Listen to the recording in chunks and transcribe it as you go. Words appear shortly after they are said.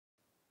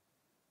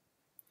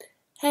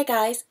Hey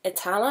guys,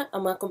 it's Hannah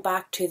and welcome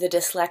back to The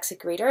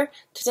Dyslexic Reader.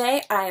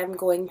 Today I am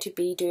going to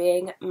be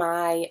doing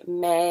my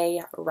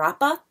May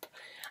wrap-up.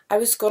 I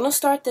was going to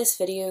start this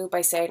video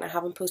by saying I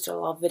haven't posted a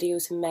lot of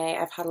videos in May.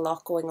 I've had a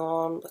lot going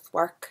on with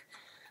work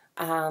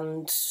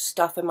and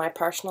stuff in my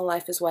personal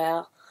life as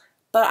well.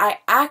 But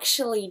I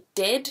actually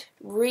did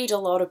read a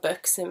lot of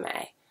books in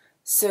May.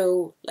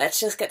 So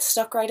let's just get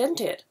stuck right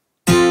into it.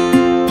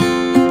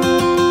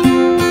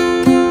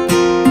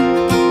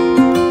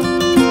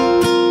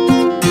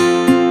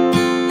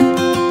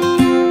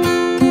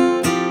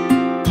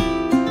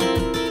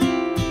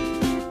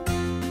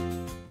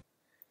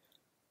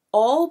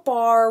 All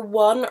bar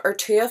one or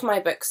two of my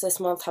books this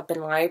month have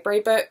been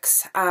library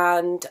books,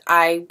 and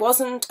I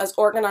wasn't as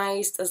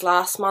organised as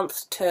last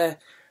month to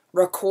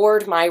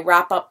record my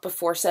wrap up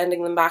before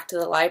sending them back to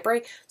the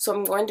library, so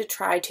I'm going to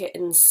try to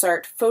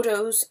insert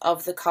photos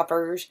of the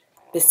covers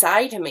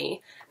beside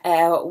me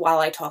while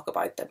I talk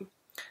about them.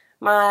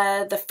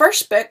 The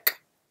first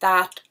book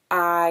that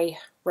I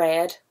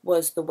read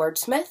was The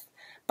Wordsmith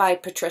by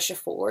Patricia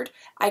Ford.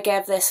 I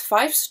gave this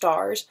 5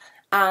 stars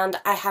and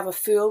I have a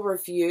full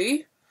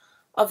review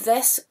of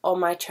this on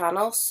my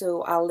channel,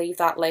 so I'll leave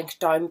that link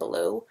down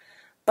below.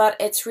 But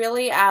it's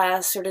really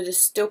a sort of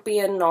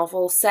dystopian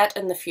novel set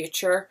in the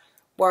future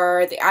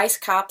where the ice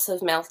caps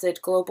have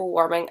melted, global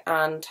warming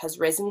and has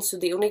risen, so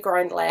the only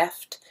ground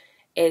left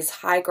is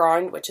high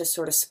ground, which is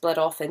sort of split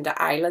off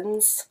into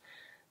islands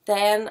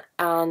then,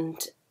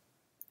 and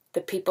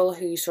the people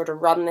who sort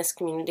of run this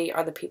community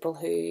are the people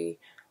who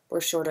were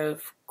sort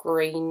of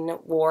green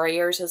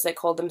warriors, as they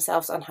called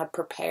themselves, and had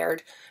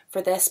prepared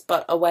for this.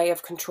 But a way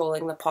of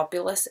controlling the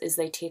populace is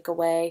they take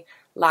away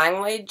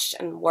language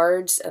and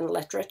words and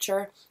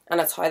literature, and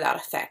it's how that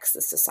affects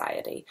the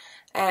society.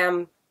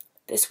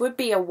 This would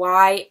be a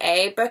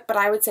YA book, but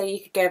I would say you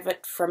could give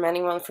it from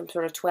anyone from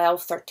sort of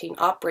 12, 13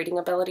 up, reading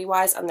ability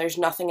wise, and there's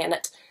nothing in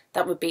it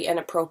that would be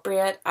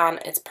inappropriate, and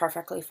it's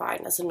perfectly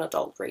fine as an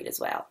adult read as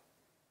well.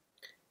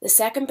 The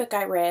second book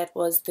I read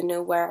was The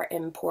Nowhere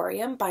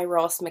Emporium by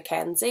Ross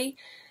Mackenzie.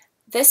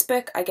 This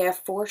book I gave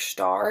 4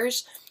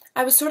 stars.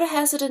 I was sort of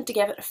hesitant to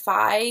give it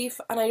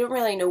 5, and I don't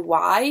really know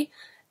why.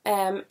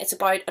 It's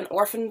about an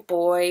orphan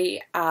boy,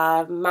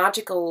 a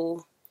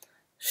magical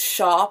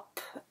shop,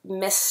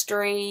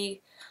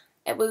 mystery.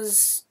 It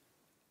was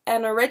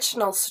an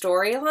original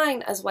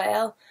storyline as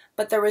well,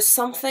 but there was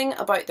something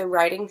about the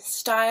writing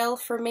style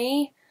for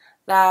me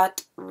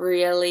that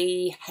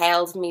really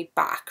held me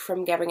back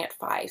from giving it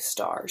 5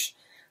 stars.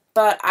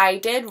 But I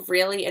did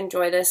really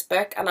enjoy this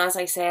book, and as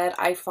I said,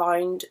 I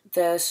found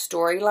the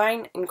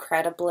storyline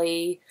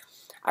incredibly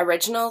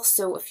original.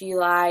 So if you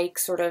like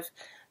sort of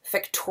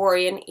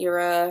Victorian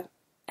era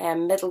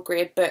middle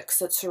grade books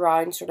that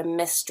surround sort of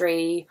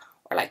mystery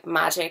or like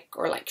magic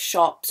or like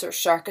shops or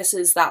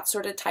circuses, that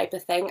sort of type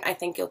of thing, I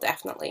think you'll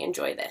definitely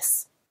enjoy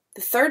this.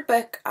 The third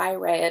book I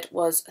read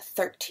was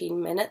 13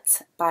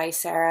 Minutes by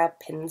Sarah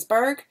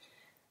Pinsberg.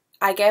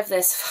 I gave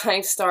this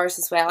 5 stars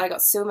as well. I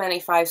got so many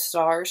 5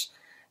 stars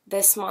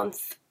this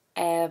month.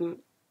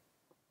 This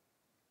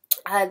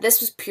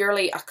was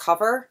purely a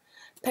cover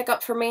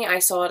pickup for me. I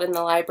saw it in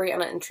the library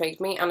and it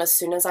intrigued me, and as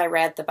soon as I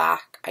read the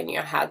back I knew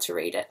I had to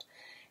read it.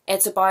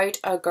 It's about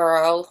a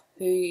girl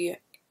who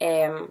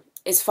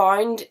is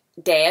found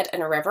dead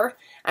in a river,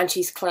 and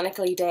she's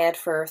clinically dead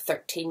for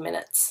 13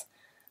 minutes.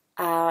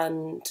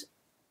 And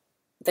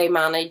they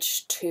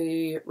manage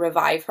to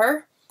revive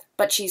her,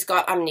 but she's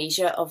got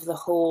amnesia of the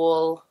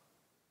whole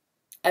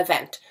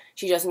event.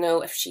 She doesn't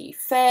know if she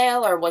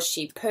fell or was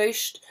she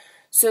pushed,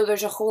 so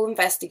there's a whole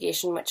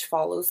investigation which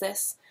follows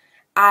this.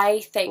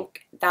 I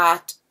think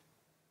that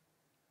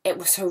it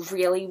was a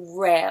really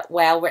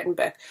well written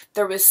book.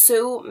 There was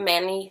so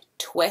many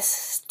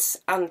twists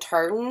and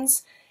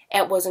turns.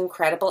 It was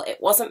incredible. It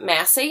wasn't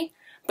messy,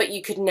 but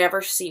you could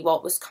never see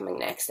what was coming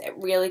next. It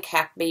really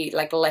kept me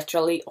like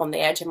literally on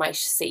the edge of my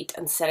seat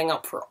and sitting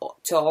up for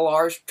 2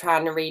 hours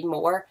trying to read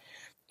more.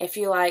 If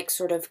you like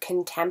sort of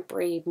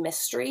contemporary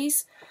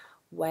mysteries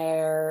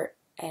where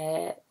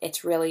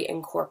it's really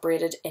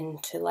incorporated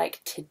into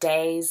like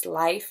today's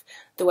life,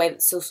 the way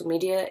that social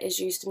media is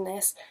used in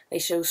this, they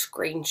show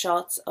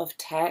screenshots of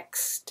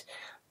text,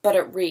 but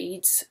it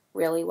reads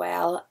really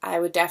well. I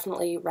would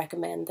definitely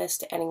recommend this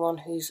to anyone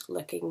who's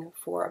looking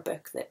for a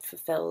book that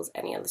fulfills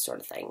any of the sort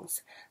of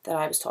things that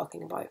I was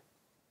talking about.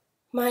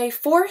 My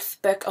fourth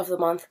book of the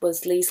month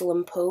was Liesl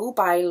and Poe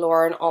by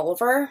Lauren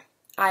Oliver.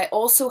 I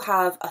also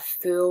have a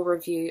full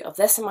review of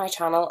this on my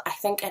channel. I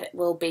think it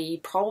will be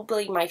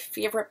probably my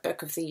favourite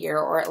book of the year,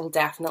 or it'll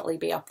definitely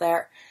be up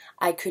there.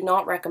 I could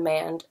not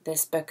recommend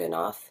this book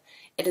enough.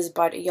 It is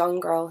about a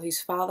young girl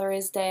whose father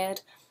is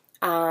dead,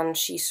 and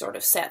she sort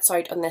of sets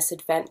out on this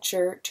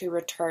adventure to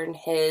return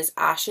his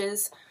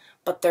ashes,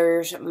 but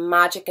there's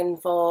magic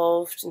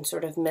involved and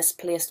sort of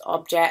misplaced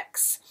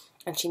objects,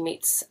 and she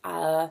meets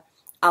an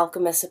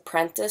alchemist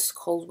apprentice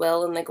called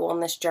Will, and they go on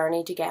this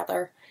journey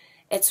together.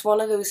 It's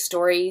one of those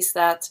stories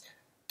that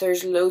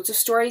there's loads of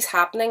stories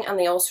happening and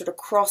they all sort of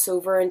cross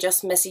over and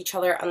just miss each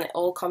other, and it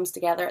all comes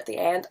together at the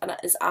end, and it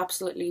is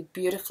absolutely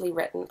beautifully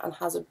written and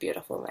has a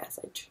beautiful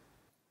message.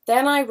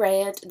 Then I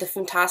read The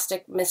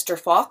Fantastic Mr.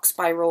 Fox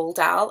by Roald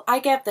Dahl. I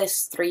gave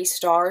this 3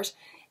 stars.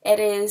 It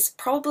is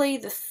probably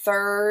the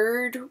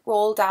 3rd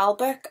Roald Dahl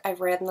book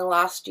I've read in the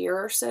last year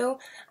or so.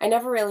 I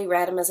never really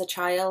read him as a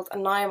child,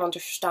 and now I'm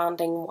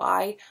understanding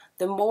why.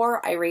 The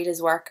more I read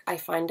his work, I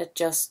find it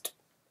just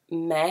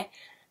meh.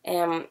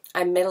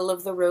 I'm middle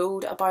of the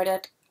road about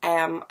it.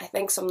 I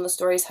think some of the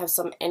stories have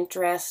some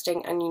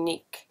interesting and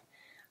unique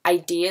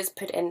ideas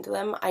put into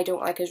them. I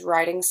don't like his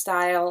writing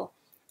style.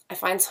 I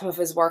find some of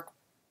his work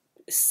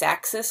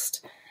sexist,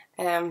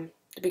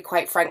 to be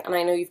quite frank, and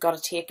I know you've got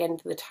to take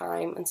into the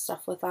time and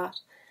stuff with that,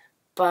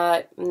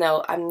 but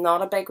no, I'm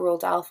not a big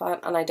Roald Dahl fan,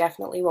 and I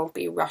definitely won't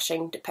be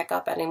rushing to pick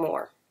up any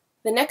more.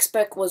 The next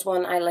book was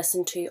one I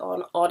listened to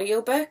on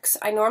audiobooks.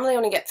 I normally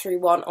only get through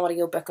 1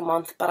 audiobook a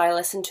month, but I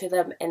listen to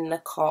them in the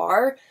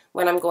car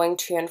when I'm going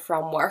to and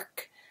from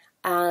work,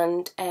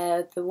 and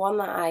the one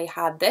that I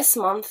had this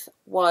month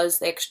was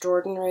The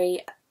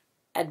Extraordinary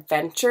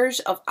Adventures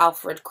of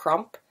Alfred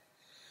Crump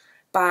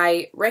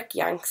by Rick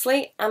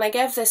Yanksley, and I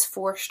gave this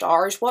 4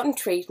 stars. What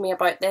intrigued me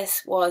about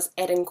this was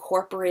it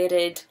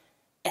incorporated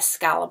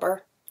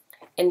Excalibur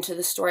into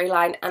the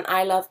storyline, and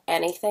I love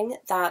anything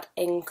that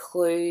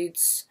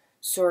includes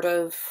sort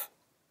of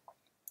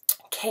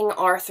King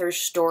Arthur's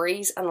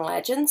stories and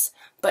legends,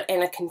 but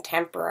in a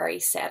contemporary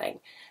setting.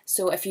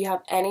 So if you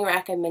have any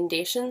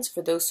recommendations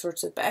for those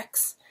sorts of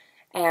books,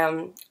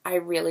 I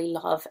really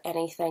love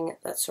anything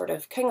that's sort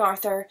of King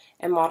Arthur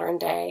in modern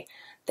day.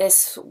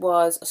 This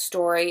was a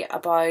story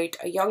about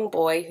a young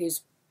boy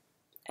whose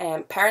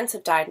parents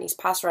have died and he's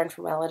passed around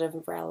from relative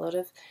to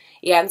relative.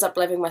 He ends up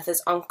living with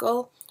his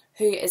uncle,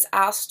 who is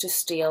asked to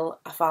steal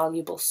a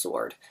valuable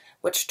sword,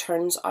 which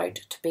turns out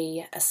to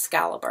be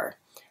Excalibur.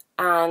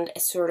 And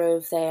it sort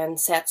of then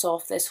sets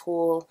off this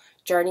whole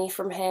journey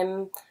from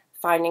him,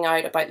 finding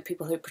out about the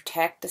people who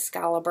protect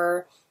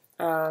Excalibur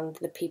and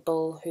the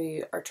people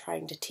who are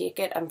trying to take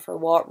it and for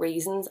what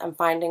reasons, and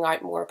finding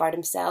out more about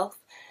himself.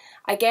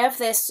 I gave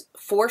this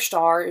 4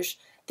 stars.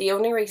 The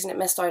only reason it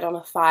missed out on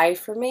a 5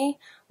 for me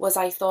was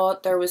I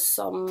thought there was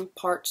some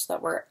parts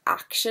that were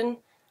action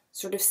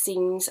sort of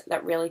scenes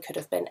that really could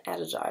have been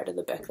edited out of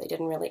the book. They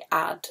didn't really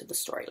add to the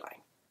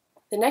storyline.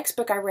 The next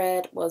book I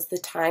read was The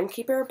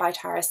Timekeeper by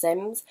Tara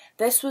Sims.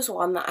 This was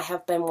one that I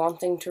have been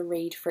wanting to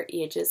read for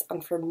ages,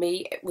 and for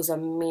me it was a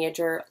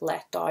major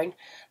letdown.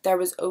 There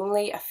was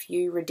only a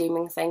few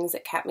redeeming things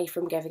that kept me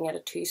from giving it a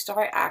 2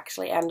 star. I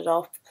actually ended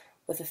up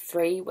with a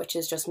 3, which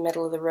is just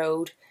middle of the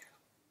road.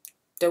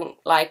 Don't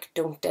like,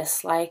 don't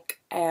dislike.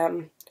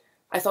 I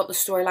thought the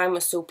storyline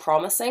was so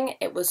promising.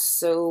 It was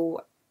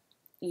so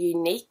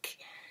unique.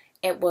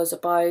 It was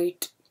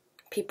about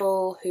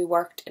people who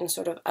worked in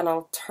sort of an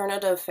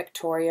alternative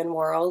Victorian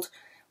world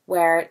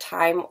where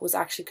time was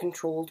actually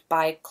controlled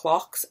by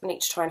clocks, and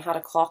each town had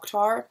a clock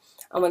tower,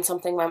 and when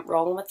something went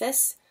wrong with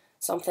this,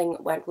 something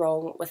went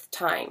wrong with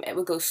time. It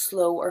would go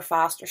slow or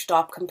fast or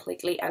stop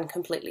completely and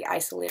completely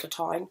isolate a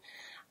town.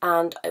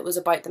 And it was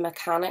about the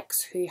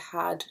mechanics who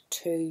had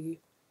to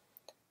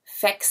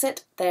fix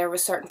it. There were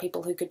certain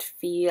people who could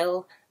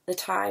feel the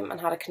time and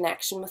had a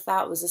connection with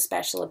that. It was a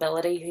special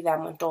ability, who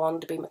then went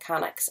on to be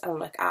mechanics and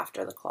look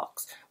after the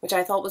clocks, which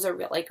I thought was a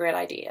really great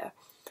idea.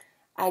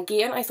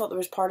 Again, I thought there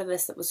was part of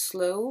this that was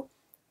slow,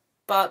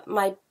 but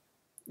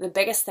the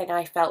biggest thing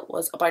I felt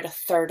was about a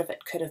third of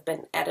it could have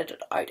been edited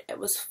out. It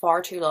was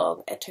far too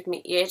long. It took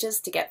me ages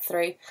to get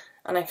through,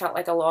 and I felt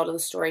like a lot of the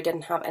story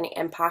didn't have any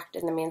impact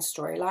in the main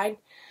storyline.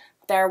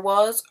 There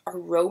was a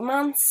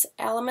romance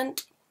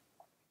element,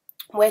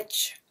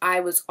 which I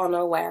was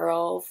unaware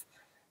of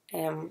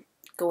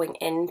going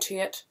into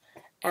it,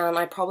 and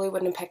I probably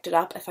wouldn't have picked it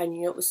up if I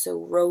knew it was so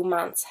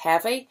romance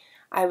heavy.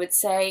 I would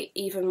say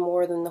even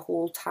more than the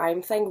whole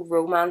time thing,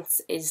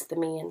 romance is the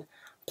main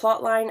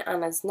plotline,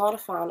 and as not a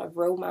fan of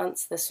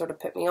romance, this sort of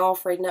put me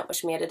off reading it,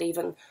 which made it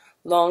even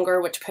longer,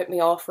 which put me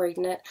off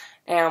reading it.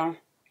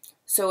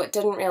 So it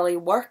didn't really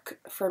work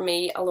for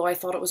me, although I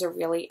thought it was a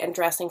really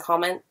interesting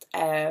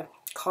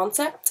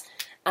concept.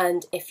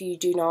 And if you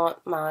do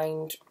not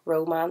mind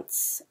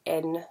romance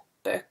in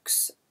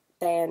books,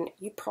 then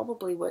you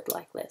probably would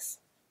like this.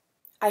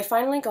 I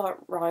finally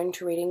got round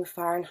to reading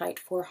Fahrenheit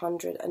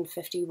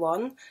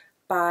 451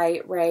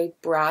 by Ray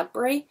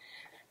Bradbury.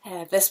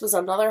 This was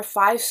another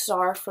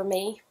 5-star for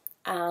me,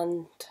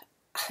 and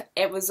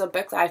it was a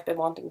book that I've been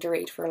wanting to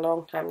read for a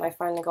long time, and I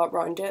finally got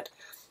round to it.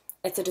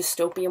 It's a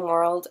dystopian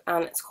world,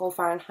 and it's called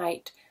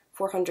Fahrenheit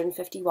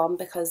 451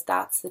 because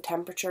that's the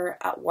temperature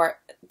at where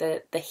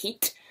the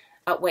heat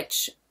at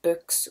which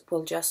books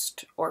will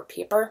just, or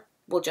paper,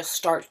 will just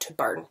start to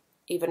burn,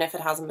 even if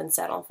it hasn't been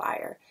set on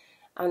fire.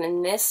 And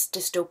in this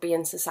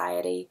dystopian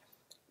society,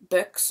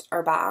 books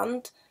are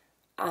banned,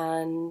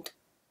 and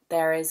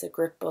there is a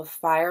group of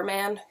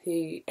firemen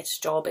who its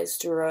job is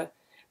to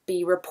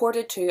be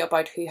reported to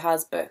about who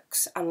has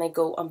books, and they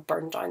go and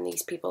burn down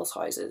these people's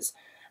houses.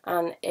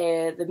 and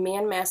the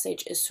main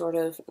message is sort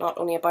of not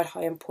only about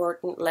how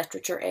important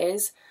literature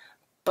is,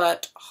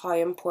 but how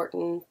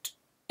important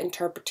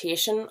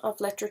interpretation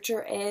of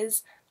literature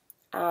is,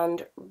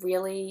 and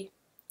really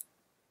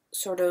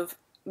sort of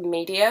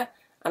media,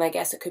 and I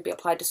guess it could be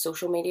applied to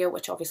social media,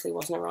 which obviously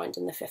wasn't around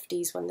in the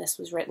 50s when this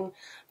was written,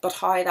 but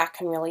how that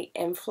can really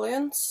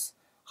influence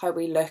how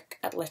we look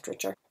at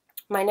literature.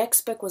 My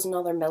next book was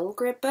another middle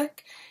grade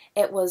book.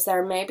 It was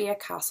There May Be a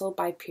Castle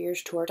by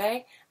Piers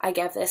Torday. I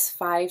gave this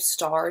 5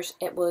 stars.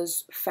 It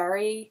was a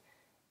very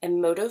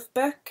emotive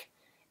book.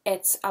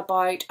 It's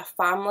about a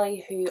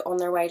family who, on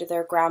their way to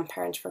their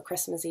grandparents for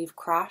Christmas Eve,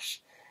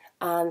 crash,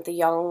 and the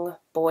young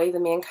boy, the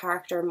main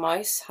character,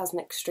 Mouse, has an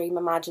extreme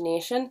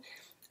imagination,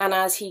 and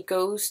as he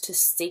goes to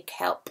seek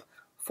help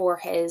for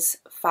his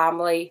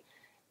family,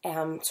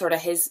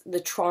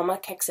 the trauma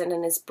kicks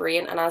in his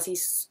brain, and as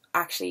he's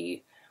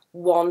actually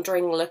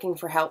wandering looking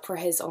for help for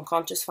his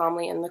unconscious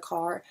family in the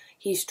car,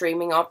 he's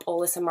dreaming up all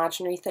this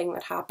imaginary thing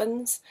that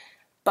happens.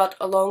 But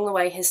along the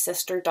way, his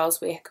sister does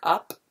wake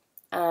up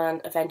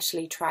and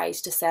eventually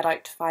tries to set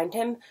out to find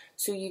him.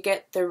 So you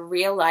get the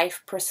real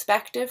life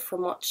perspective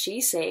from what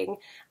she's saying,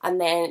 and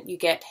then you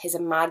get his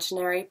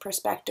imaginary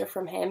perspective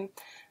from him.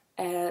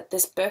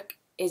 This book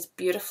is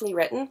beautifully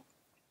written.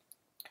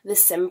 The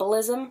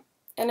symbolism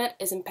in it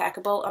is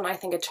impeccable, and I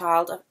think a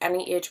child of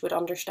any age would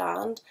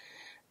understand.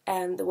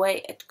 And the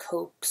way it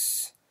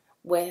copes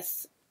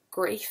with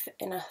grief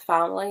in a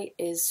family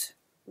is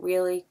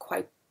really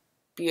quite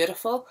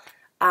beautiful.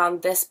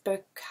 And this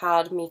book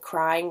had me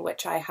crying,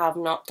 which I have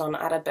not done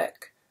at a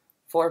book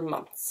for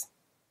months.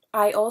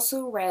 I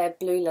also read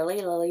Blue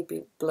Lily, Lily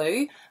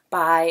Blue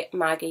by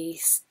Maggie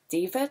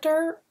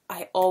Stiefvater.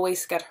 I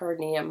always get her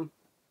name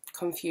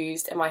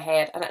confused in my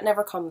head, and it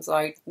never comes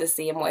out the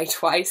same way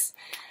twice.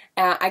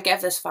 I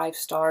gave this 5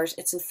 stars.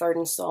 It's the 3rd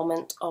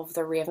installment of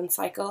the Raven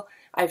cycle.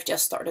 I've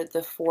just started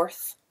the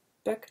 4th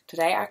book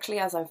today, actually,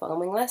 as I'm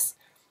filming this.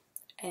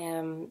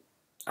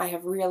 I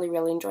have really,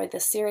 really enjoyed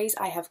this series.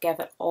 I have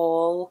given it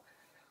all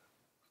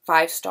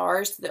 5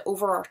 stars. The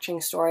overarching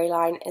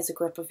storyline is a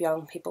group of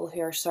young people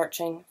who are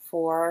searching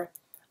for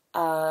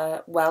a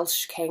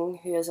Welsh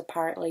king who is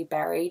apparently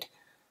buried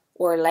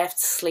or left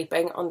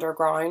sleeping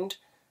underground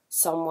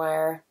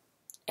somewhere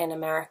in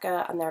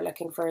America, and they're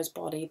looking for his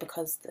body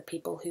because the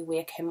people who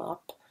wake him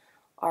up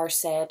are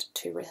said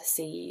to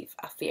receive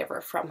a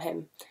favour from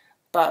him.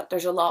 But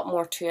there's a lot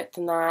more to it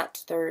than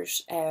that.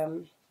 There's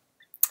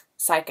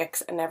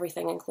psychics and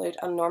everything included,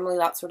 and normally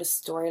that sort of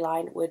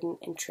storyline wouldn't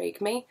intrigue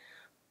me,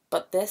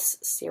 but this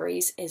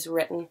series is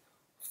written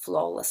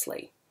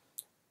flawlessly.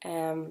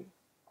 I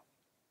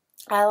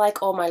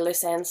like all my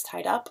loose ends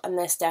tied up, and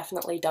this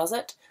definitely does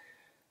it.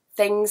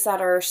 Things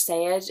that are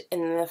said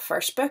in the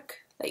first book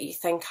that you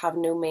think have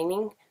no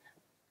meaning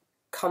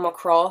come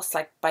across,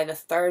 like by the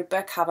 3rd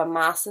book, have a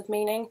massive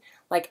meaning.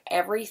 Like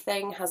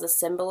everything has a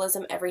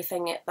symbolism,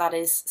 everything that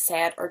is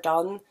said or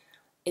done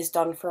is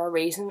done for a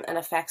reason and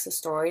affects the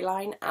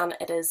storyline, and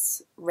it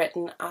is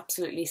written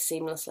absolutely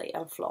seamlessly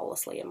and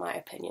flawlessly in my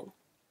opinion.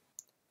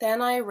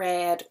 Then I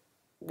read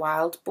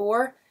Wild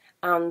Boar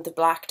and The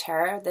Black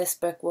Terror. This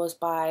book was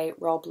by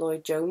Rob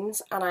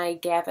Lloyd-Jones, and I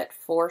gave it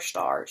 4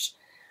 stars.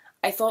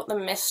 I thought the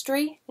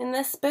mystery in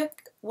this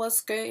book was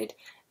good.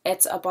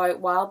 It's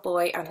about Wild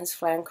Boy and his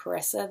friend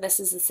Carissa. This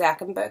is the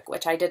 2nd book,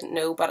 which I didn't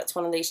know, but it's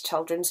one of these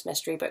children's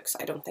mystery books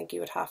I don't think you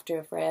would have to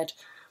have read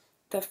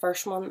the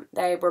first one.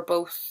 They were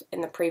both,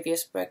 in the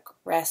previous book,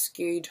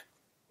 rescued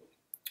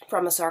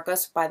from a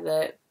circus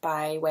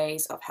by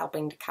ways of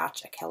helping to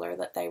catch a killer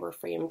that they were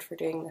framed for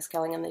doing this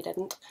killing, and they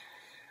didn't.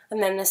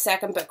 And then the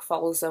 2nd book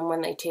follows them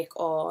when they take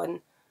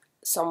on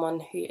someone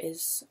who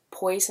is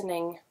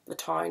poisoning the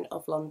town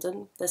of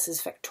London. This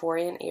is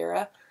Victorian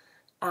era,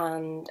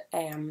 and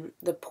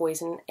the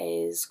poison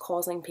is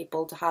causing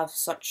people to have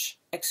such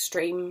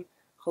extreme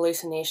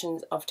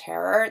hallucinations of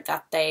terror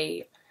that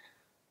they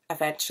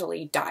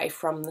eventually die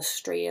from the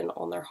strain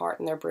on their heart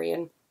and their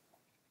brain.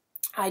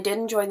 I did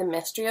enjoy the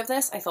mystery of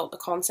this. I thought the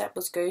concept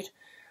was good.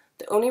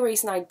 The only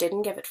reason I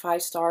didn't give it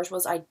 5 stars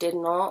was I did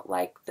not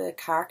like the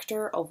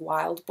character of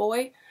Wild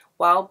Boy.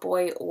 Wild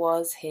Boy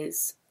was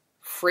his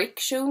freak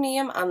show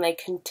name, and they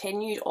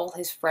continued all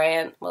his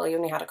friends, well, he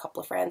only had a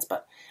couple of friends,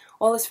 but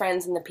all his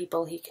friends and the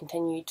people he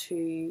continued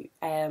to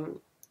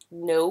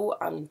know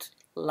and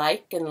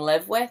like and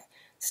live with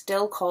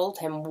still called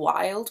him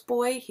Wild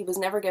Boy. He was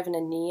never given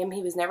a name,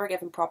 he was never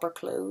given proper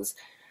clothes,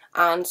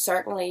 and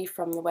certainly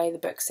from the way the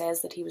book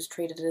says that he was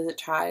treated as a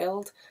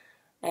child,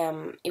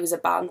 he was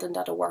abandoned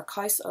at a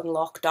workhouse and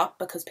locked up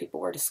because people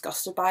were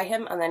disgusted by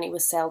him, and then he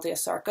was sold to a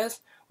circus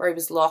where he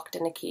was locked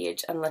in a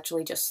cage and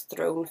literally just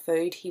thrown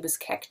food. He was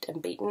kicked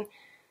and beaten.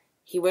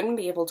 He wouldn't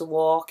be able to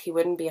walk, he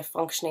wouldn't be a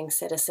functioning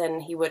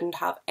citizen, he wouldn't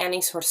have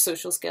any sort of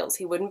social skills,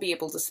 he wouldn't be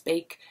able to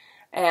speak.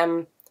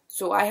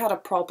 So I had a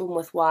problem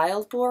with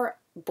Wild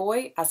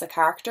Boy as a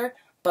character,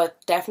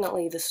 but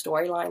definitely the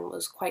storyline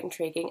was quite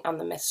intriguing and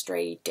the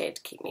mystery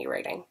did keep me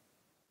reading.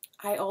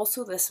 I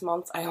also this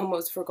month, I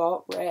almost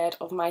forgot, read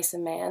Of Mice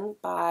and Men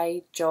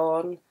by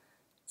John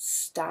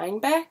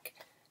Steinbeck.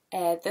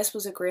 This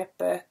was a great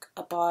book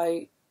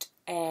about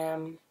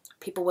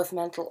people with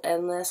mental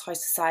illness, how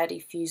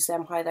society views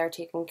them, how they're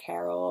taken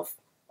care of,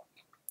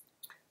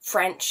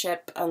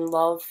 friendship and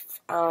love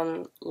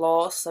and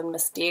loss and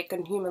mistake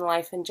and human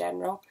life in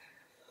general.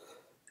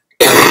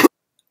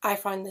 I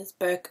found this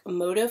book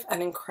emotive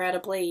and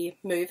incredibly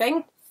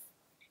moving,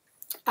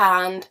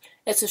 and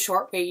it's a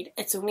short read.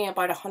 It's only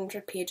about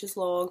 100 pages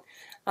long,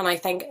 and I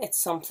think it's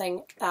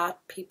something that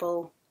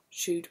people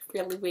should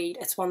really read.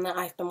 It's one that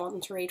I've been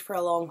wanting to read for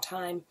a long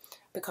time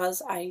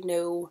because I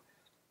know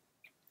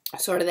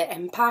sort of the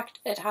impact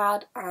it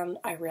had, and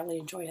I really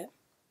enjoyed it.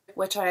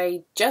 Which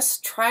I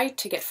just tried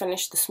to get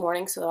finished this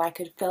morning so that I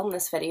could film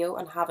this video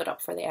and have it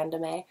up for the end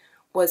of May,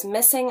 was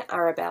Missing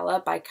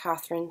Arabella by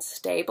Catherine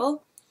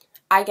Stable.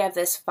 I gave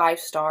this 5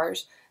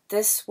 stars.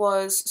 This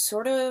was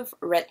sort of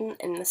written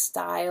in the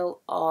style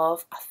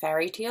of a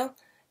fairy tale,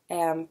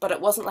 but it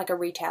wasn't like a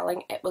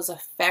retelling. It was a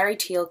fairy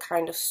tale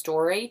kind of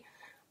story,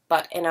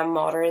 but in a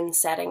modern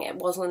setting. It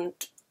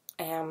wasn't,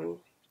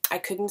 I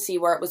couldn't see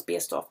where it was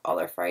based off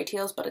other fairy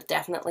tales, but it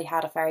definitely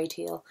had a fairy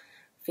tale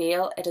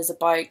feel. It is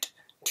about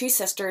 2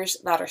 sisters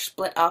that are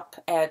split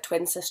up,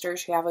 twin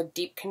sisters who have a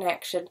deep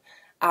connection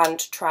and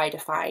try to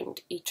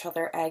find each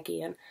other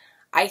again.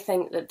 I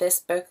think that this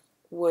book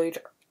would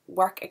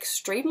work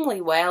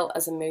extremely well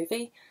as a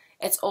movie.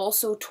 It's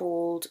also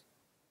told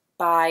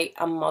by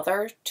a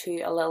mother to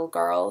a little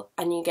girl,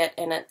 and you get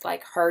in it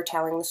like her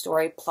telling the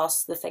story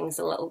plus the things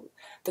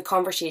the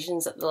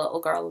conversations that the little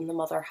girl and the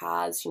mother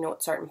has, you know,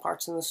 at certain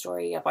parts in the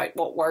story about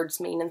what words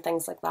mean and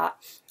things like that.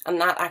 And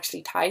that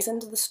actually ties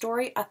into the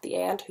story at the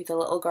end, who the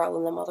little girl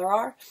and the mother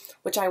are,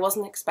 which I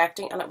wasn't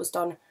expecting, and it was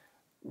done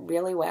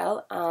really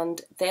well.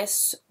 And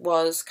this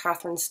was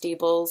Catherine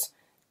Stable's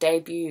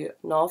debut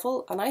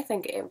novel, and I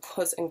think it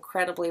was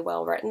incredibly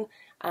well written,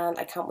 and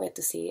I can't wait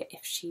to see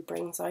if she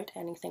brings out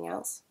anything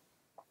else.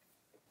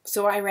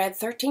 So I read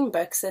 13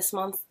 books this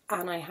month,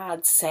 and I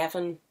had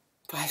 7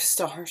 5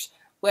 stars,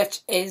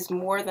 which is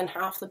more than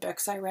half the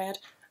books I read.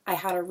 I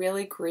had a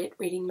really great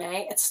reading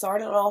May. It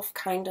started off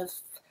kind of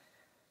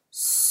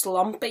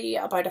slumpy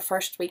about a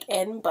first week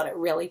in, but it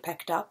really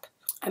picked up.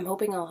 I'm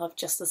hoping I'll have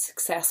just a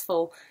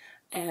successful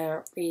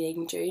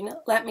reading June.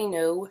 Let me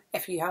know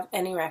if you have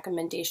any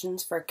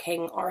recommendations for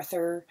King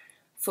Arthur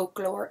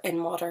folklore in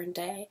modern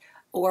day,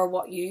 or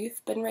what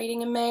you've been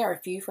reading in May, or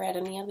if you've read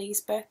any of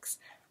these books.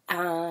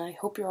 I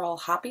hope you're all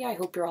happy, I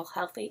hope you're all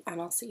healthy,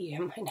 and I'll see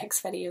you in my next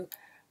video.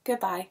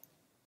 Goodbye.